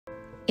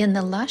In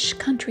the lush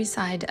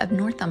countryside of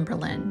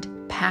Northumberland,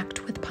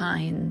 packed with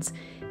pines,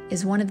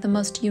 is one of the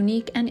most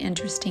unique and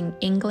interesting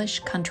English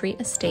country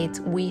estates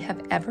we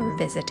have ever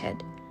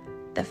visited,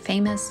 the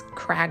famous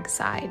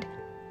Cragside.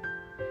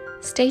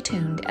 Stay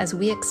tuned as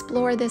we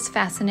explore this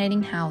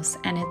fascinating house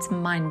and its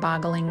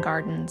mind-boggling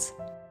gardens.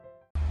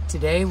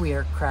 Today we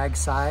are at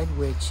Cragside,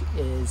 which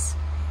is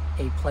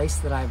a place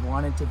that I've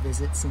wanted to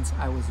visit since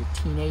I was a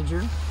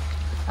teenager.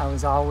 I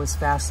was always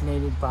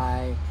fascinated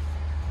by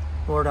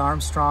Lord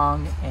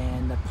Armstrong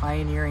and the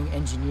pioneering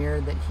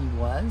engineer that he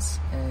was,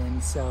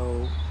 and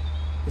so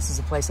this is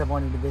a place I've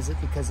wanted to visit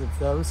because of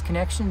those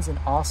connections, and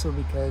also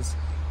because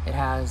it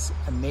has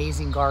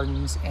amazing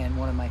gardens and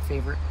one of my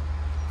favorite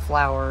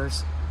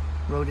flowers,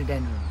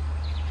 rhododendron,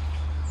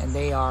 and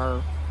they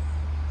are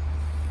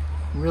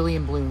really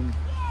in bloom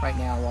right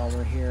now while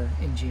we're here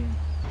in June.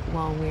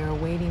 While we're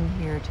waiting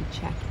here to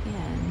check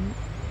in,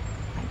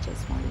 I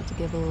just wanted to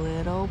give a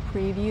little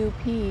preview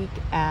peek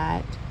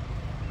at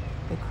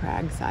the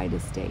Cragside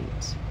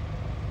estate,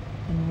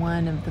 and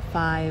one of the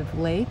 5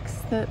 lakes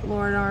that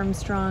Lord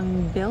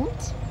Armstrong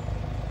built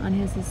on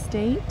his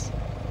estate,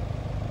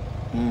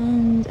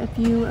 and a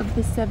few of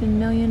the 7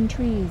 million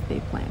trees they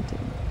planted.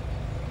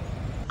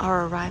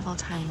 Our arrival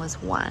time was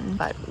 1,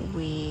 but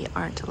we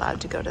aren't allowed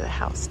to go to the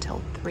house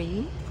till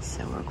 3,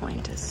 so we're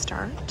going to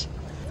start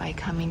by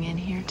coming in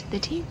here to the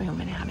tea room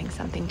and having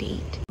something to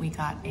eat. We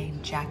got a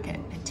jacket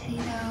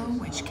potato,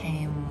 which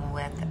came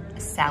with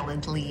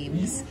salad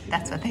leaves.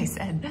 That's what they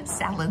said,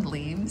 salad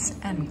leaves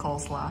and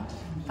coleslaw.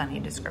 Funny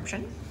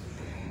description.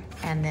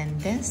 And then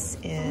this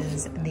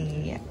is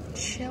the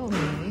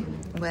chili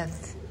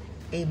with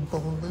a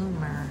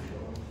bloomer.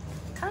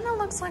 Kind of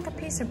looks like a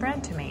piece of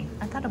bread to me.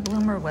 I thought a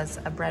bloomer was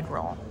a bread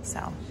roll,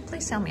 so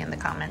please tell me in the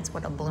comments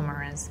what a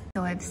bloomer is.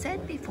 So I've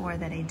said before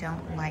that I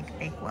don't like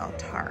Bakewell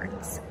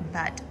tarts,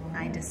 but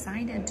I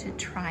decided to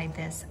try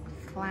this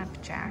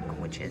flapjack,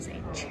 which is a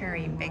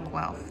cherry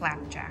Bakewell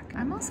flapjack.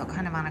 I'm also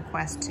kind of on a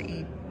quest to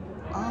eat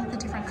all the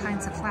different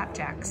kinds of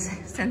flapjacks.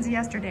 Since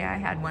yesterday I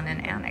had one in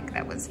Anik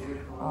that was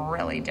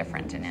really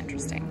different and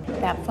interesting.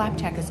 That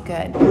flapjack is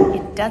good.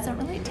 It doesn't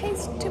really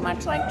taste too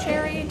much like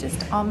cherry, just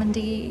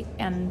almondy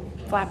and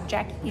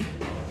flapjacky.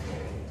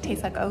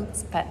 Tastes like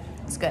oats, but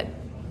it's good.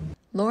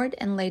 Lord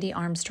and Lady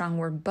Armstrong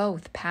were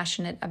both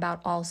passionate about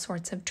all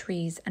sorts of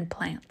trees and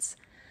plants.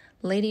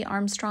 Lady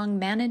Armstrong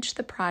managed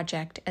the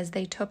project as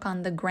they took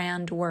on the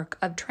grand work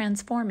of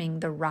transforming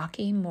the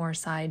rocky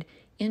moorside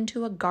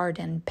into a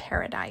garden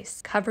paradise,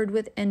 covered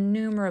with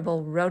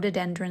innumerable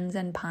rhododendrons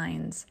and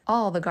pines.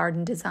 All the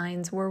garden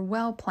designs were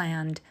well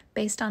planned,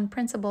 based on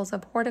principles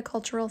of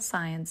horticultural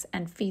science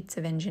and feats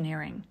of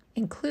engineering,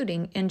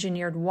 including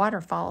engineered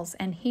waterfalls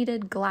and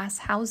heated glass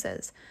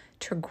houses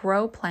to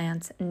grow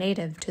plants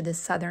native to the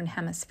southern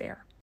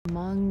hemisphere.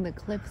 Among the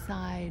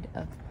cliffside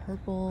of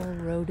purple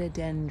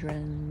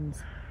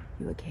rhododendrons,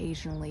 you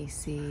occasionally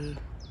see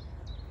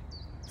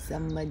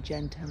some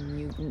magenta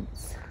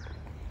mutants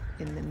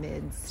in the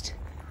midst.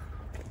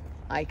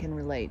 I can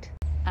relate.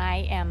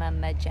 I am a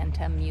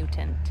magenta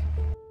mutant.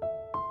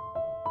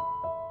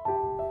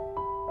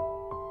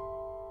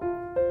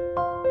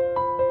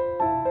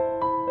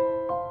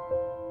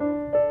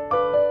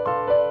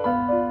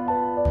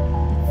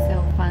 It's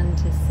so fun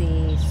to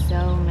see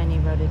so many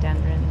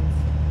rhododendrons,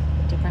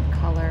 different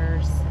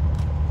colors,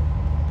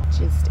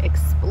 just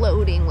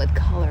exploding with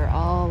color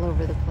all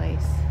over the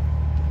place,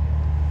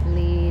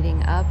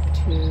 leading up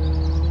to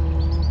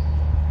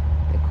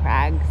the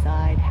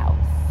Cragside House.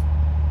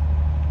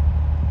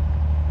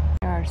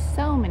 There are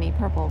so many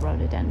purple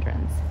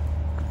rhododendrons,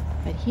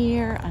 but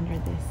here under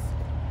this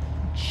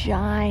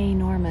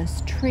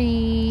ginormous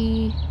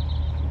tree,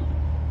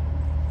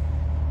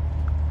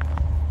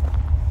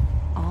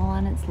 all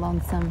on its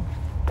lonesome,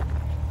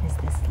 is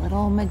this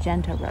little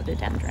magenta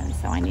rhododendron,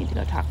 so I need to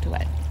go talk to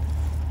it.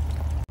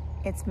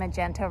 It's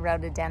magenta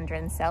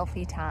rhododendron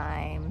selfie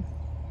time.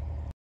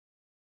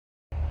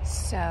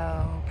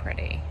 So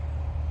pretty.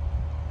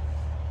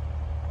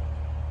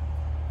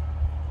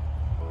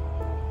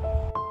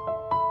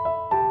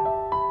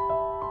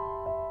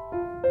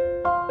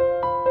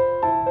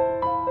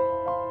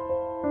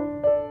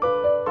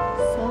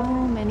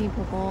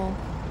 Purple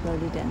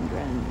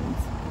rhododendrons,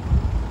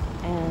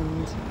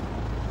 and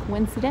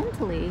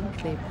coincidentally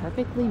they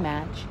perfectly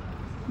match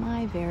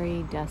my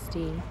very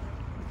dusty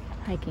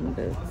hiking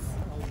boots.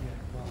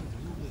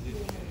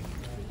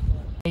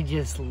 I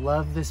just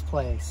love this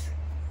place.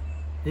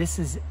 This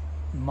is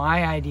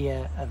my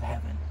idea of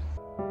heaven.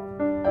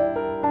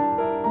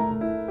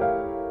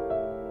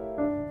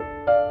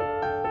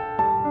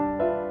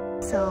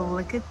 So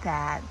look at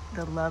that.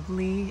 The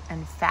lovely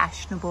and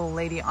fashionable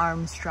Lady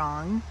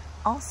Armstrong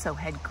also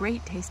had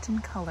great taste in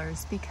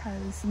colors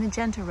because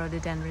magenta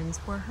rhododendrons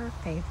were her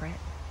favorite.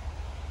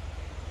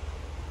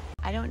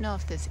 I don't know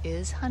if this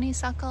is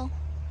honeysuckle,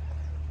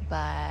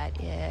 but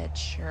it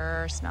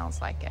sure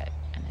smells like it,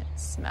 and it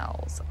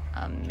smells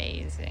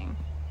amazing.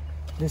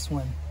 This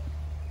one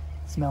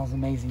smells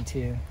amazing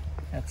too.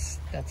 It's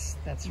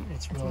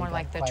really more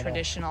like the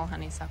traditional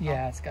honeysuckle.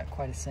 Yeah, it's got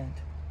quite a scent.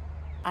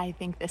 I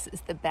think this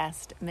is the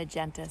best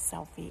magenta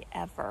selfie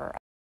ever.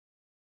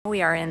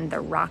 We are in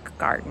the rock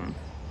garden.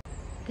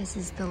 This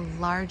is the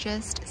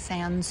largest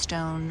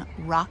sandstone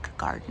rock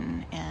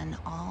garden in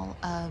all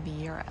of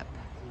Europe.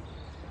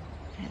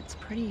 And it's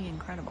pretty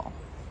incredible.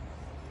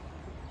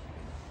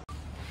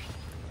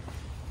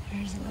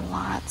 There's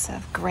lots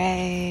of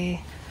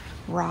gray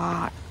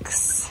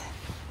rocks,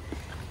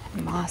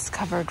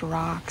 moss-covered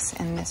rocks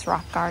in this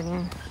rock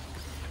garden.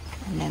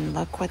 And then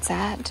look what's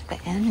at the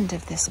end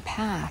of this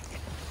path.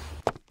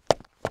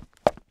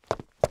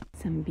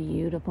 Some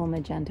beautiful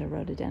magenta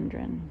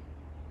rhododendron.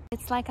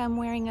 It's like I'm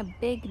wearing a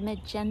big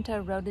magenta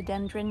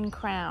rhododendron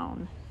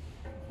crown.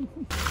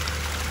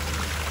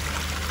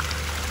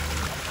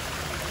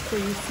 So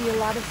you see a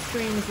lot of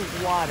streams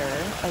of water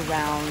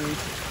around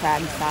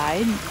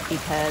Cragside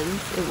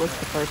because it was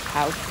the first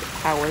house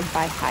powered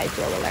by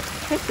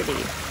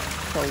hydroelectricity.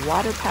 So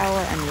water power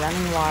and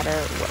running water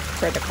were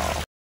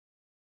critical.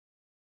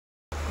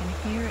 And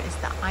here is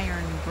the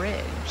iron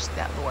bridge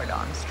that Lord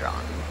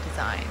Armstrong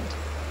designed.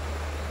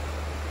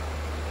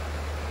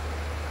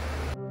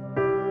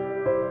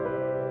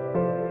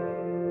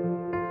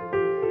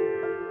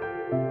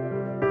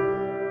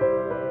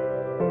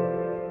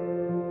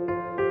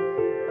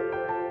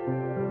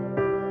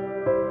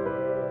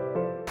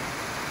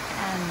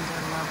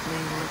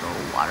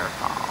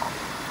 Waterfall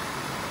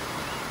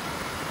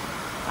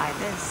by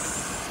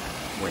this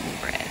wooden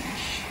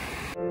bridge.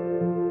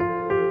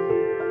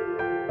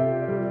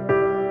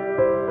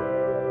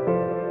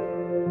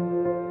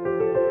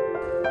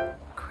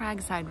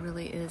 Cragside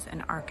really is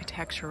an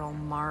architectural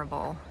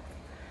marvel.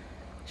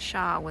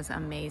 Shaw was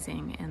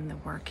amazing in the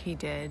work he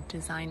did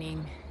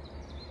designing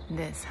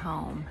this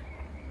home.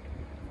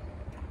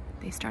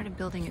 They started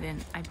building it in,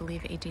 I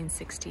believe,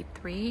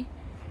 1863,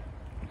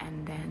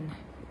 and then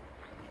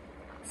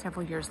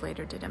several years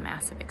later did a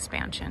massive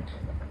expansion.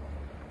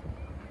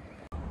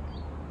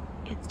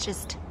 It's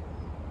just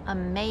a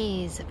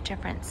maze of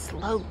different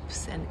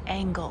slopes and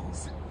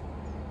angles.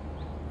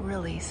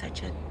 Really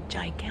such a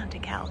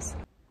gigantic house.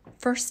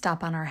 First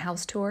stop on our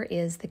house tour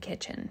is the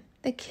kitchen.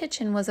 The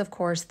kitchen was, of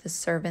course, the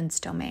servants'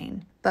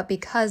 domain, but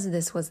because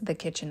this was the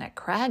kitchen at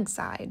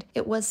Cragside,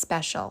 it was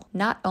special.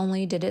 Not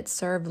only did it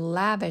serve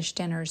lavish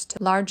dinners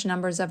to large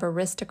numbers of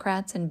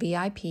aristocrats and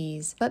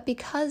VIPs, but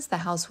because the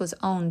house was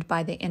owned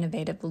by the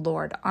innovative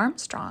Lord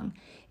Armstrong,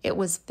 it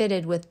was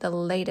fitted with the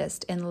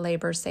latest in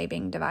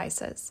labor-saving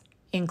devices,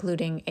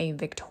 including a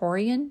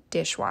Victorian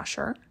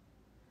dishwasher,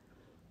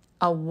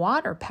 a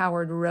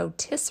water-powered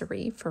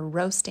rotisserie for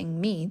roasting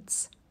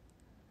meats,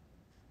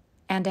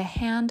 and a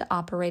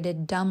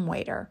hand-operated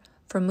dumbwaiter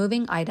for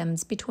moving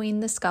items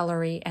between the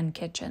scullery and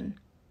kitchen.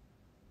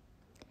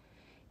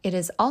 It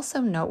is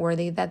also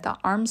noteworthy that the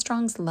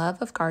Armstrongs'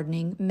 love of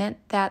gardening meant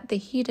that the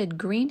heated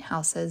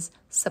greenhouses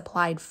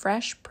supplied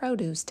fresh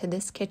produce to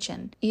this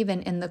kitchen,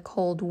 even in the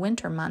cold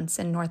winter months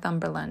in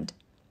Northumberland.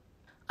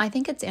 I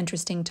think it's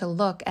interesting to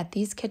look at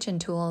these kitchen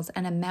tools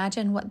and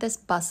imagine what this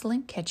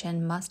bustling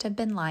kitchen must have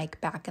been like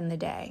back in the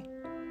day.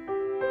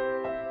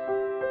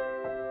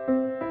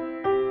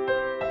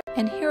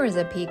 And here is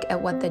a peek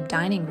at what the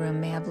dining room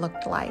may have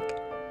looked like.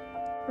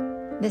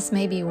 This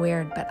may be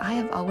weird, but I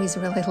have always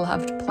really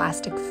loved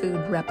plastic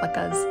food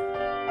replicas.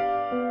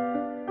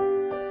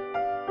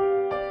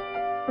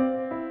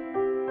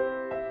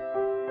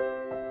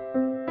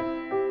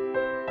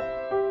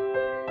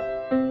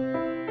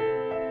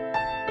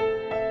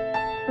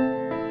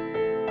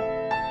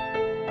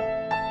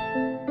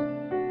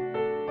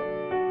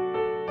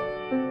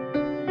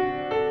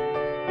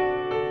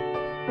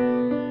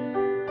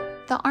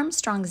 The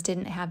Armstrongs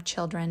didn't have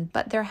children,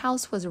 but their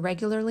house was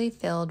regularly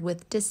filled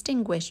with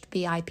distinguished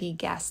VIP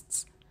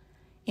guests,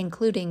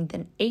 including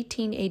the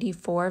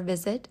 1884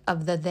 visit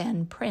of the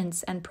then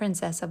Prince and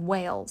Princess of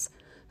Wales,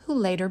 who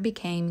later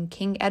became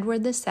King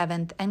Edward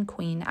VII and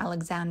Queen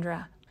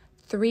Alexandra.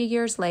 3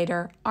 years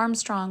later,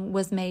 Armstrong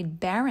was made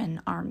Baron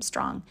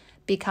Armstrong,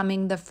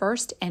 becoming the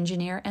first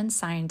engineer and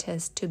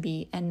scientist to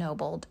be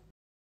ennobled.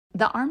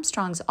 The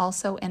Armstrongs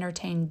also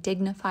entertained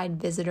dignified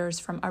visitors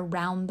from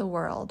around the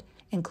world,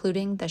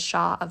 including the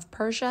Shah of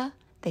Persia,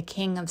 the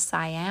King of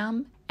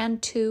Siam,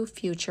 and 2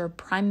 future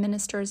Prime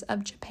Ministers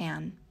of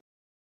Japan.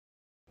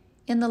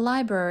 In the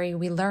library,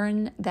 we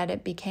learn that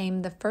it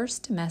became the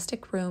first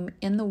domestic room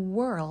in the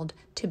world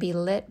to be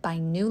lit by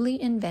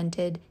newly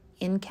invented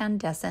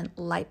incandescent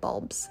light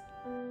bulbs.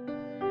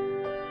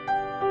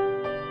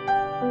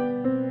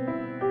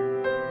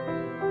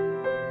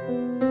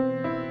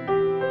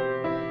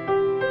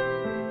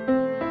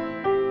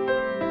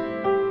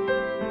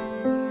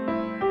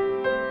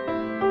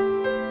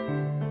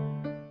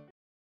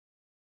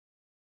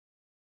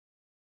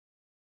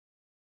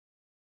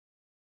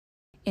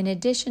 In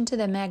addition to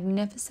the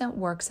magnificent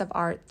works of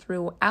art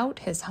throughout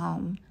his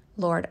home,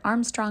 Lord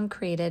Armstrong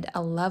created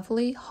a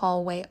lovely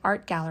hallway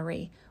art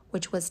gallery,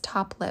 which was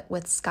toplit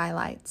with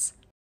skylights.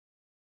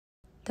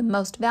 The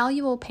most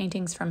valuable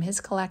paintings from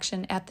his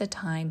collection at the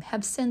time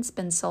have since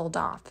been sold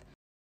off.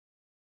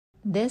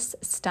 This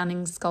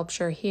stunning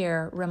sculpture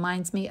here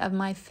reminds me of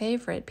my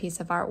favorite piece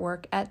of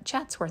artwork at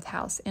Chatsworth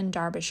House in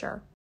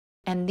Derbyshire.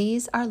 And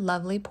these are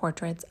lovely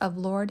portraits of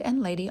Lord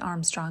and Lady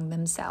Armstrong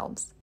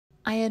themselves.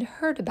 I had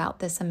heard about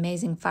this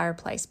amazing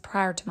fireplace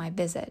prior to my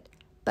visit,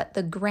 but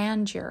the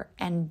grandeur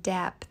and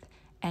depth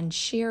and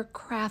sheer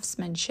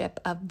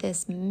craftsmanship of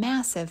this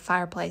massive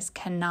fireplace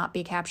cannot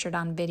be captured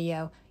on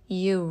video.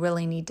 You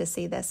really need to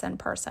see this in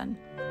person.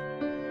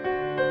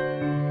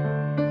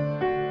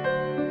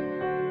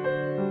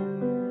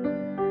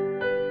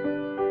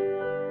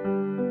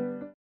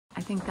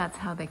 I think that's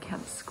how they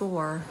kept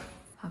score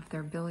of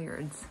their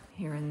billiards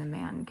here in the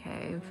man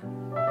cave.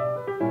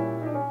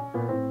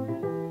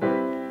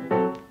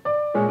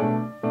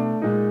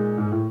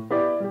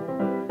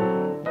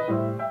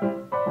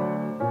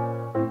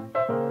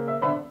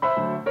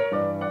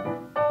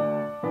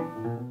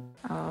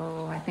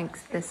 Oh, I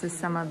think this is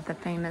some of the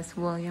famous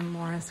William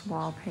Morris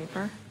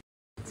wallpaper.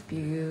 It's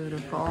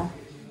beautiful.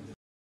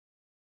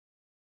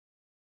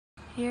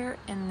 Here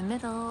in the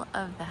middle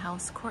of the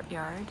house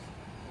courtyard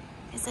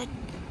is a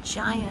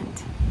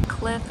giant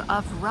cliff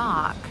of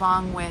rock,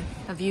 along with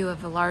a view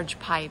of a large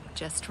pipe,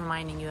 just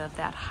reminding you of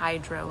that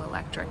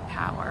hydroelectric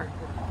power.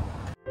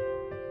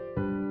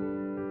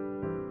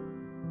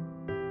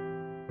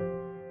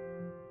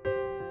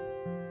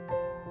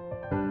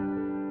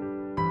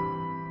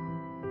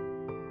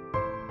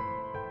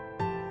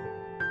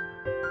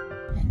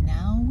 And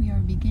now we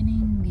are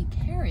beginning the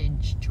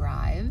carriage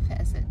drive,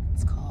 as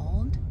it's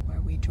called,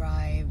 where we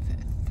drive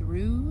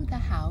through the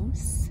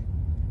house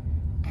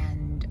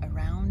and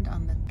around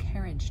on the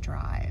carriage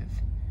drive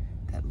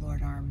that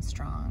Lord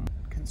Armstrong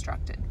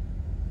constructed.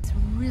 This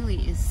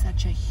really is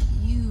such a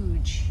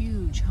huge,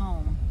 huge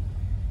home.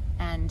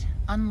 And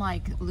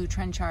unlike Lew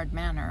Trenchard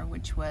Manor,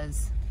 which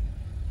was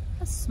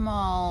a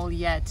small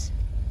yet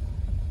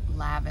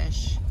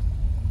lavish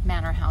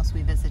manor house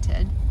we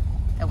visited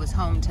that was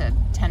home to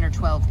 10 or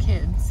 12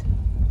 kids,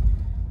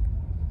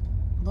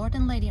 Lord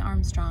and Lady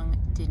Armstrong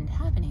didn't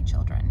have any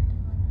children.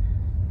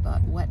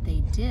 But what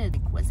they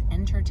did was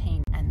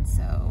entertain, and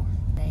so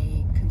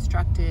they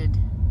constructed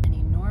an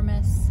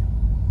enormous,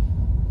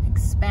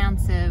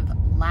 expansive,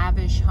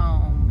 lavish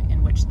home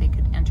in which they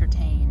could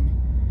entertain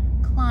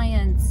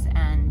clients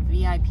and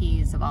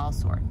VIPs of all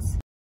sorts.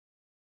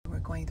 We're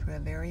going through a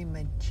very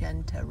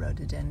magenta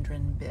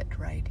rhododendron bit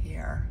right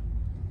here.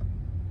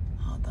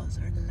 Oh, those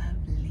are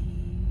lovely.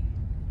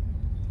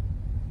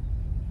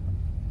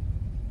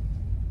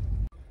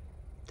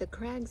 The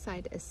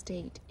Cragside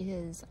estate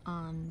is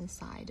on the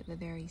side of a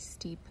very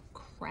steep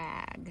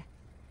crag,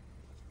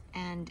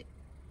 and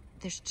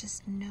there's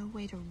just no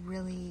way to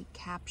really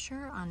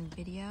capture on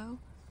video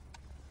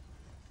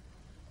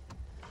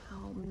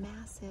how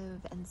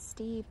massive and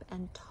steep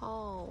and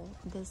tall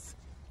this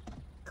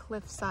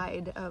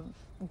cliffside of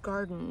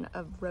garden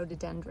of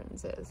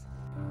rhododendrons is.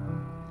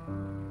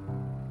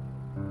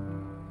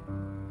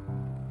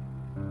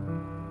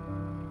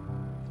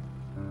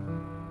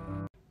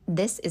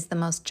 This is the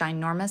most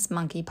ginormous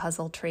monkey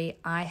puzzle tree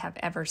I have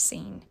ever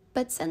seen.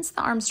 But since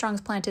the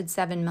Armstrongs planted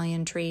 7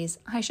 million trees,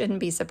 I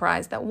shouldn't be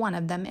surprised that one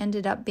of them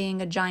ended up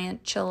being a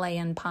giant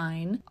Chilean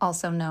pine,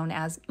 also known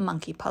as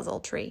monkey puzzle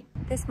tree.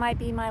 This might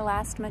be my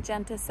last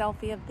magenta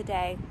selfie of the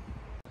day.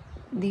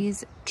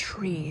 These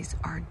trees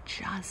are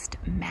just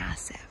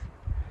massive.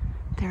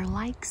 They're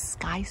like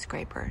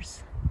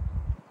skyscrapers.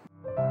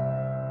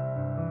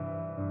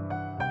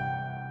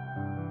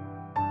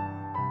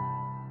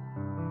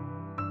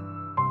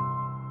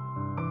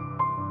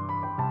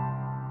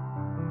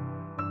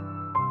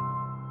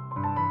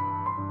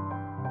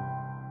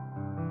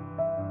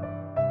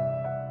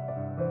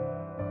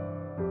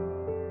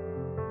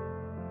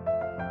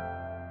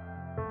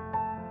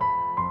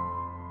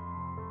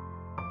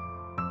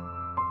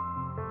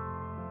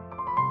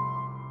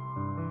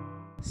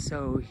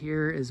 So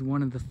here is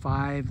one of the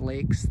 5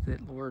 lakes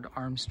that Lord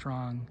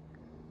Armstrong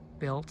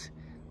built.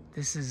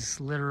 This is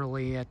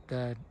literally at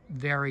the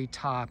very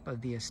top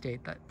of the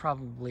estate, that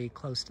probably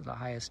close to the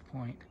highest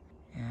point,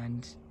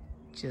 and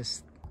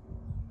just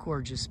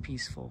gorgeous,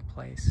 peaceful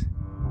place.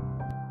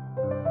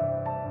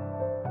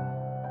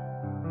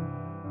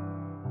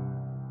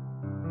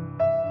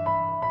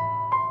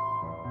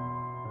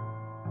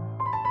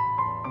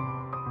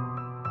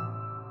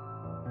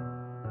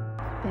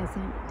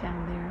 Pheasant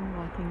down there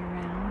walking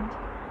around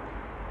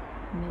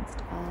amidst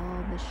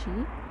all the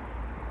sheep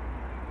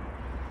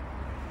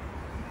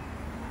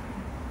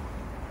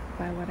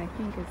by what I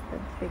think is the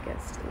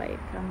biggest lake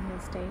on the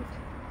estate.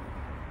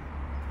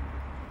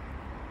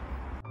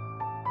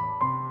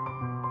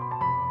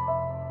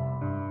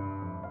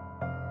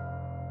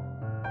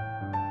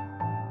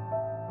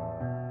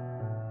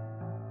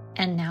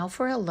 And now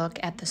for a look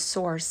at the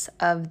source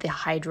of the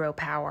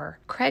hydropower.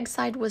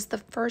 Cragside was the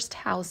first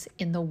house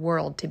in the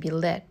world to be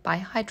lit by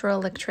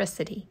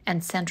hydroelectricity,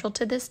 and central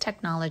to this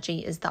technology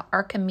is the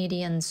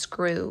Archimedean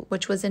screw,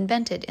 which was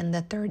invented in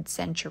the 3rd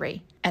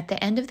century. At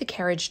the end of the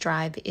carriage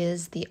drive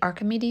is the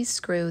Archimedes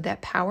screw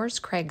that powers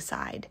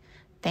Cragside,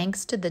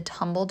 thanks to the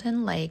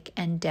Tumbleton Lake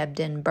and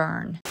Debden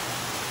burn.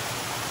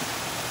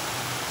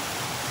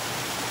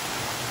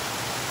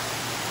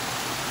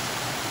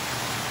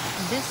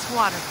 This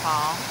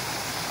waterfall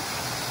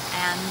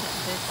and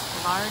this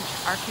large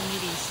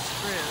Archimedes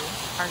screw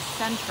are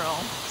central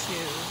to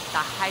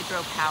the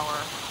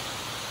hydropower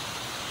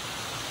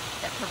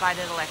that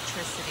provided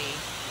electricity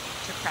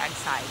to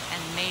Cragside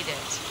and made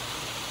it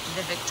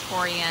the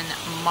Victorian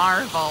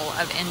marvel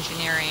of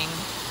engineering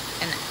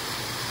and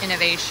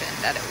innovation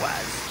that it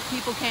was.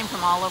 People came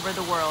from all over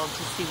the world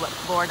to see what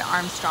Lord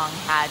Armstrong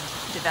had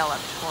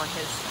developed for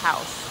his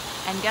house.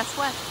 And guess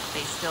what?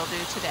 They still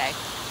do today.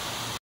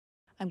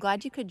 I'm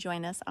glad you could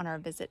join us on our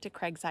visit to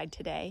Cragside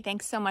today.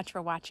 Thanks so much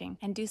for watching,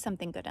 and do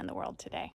something good in the world today.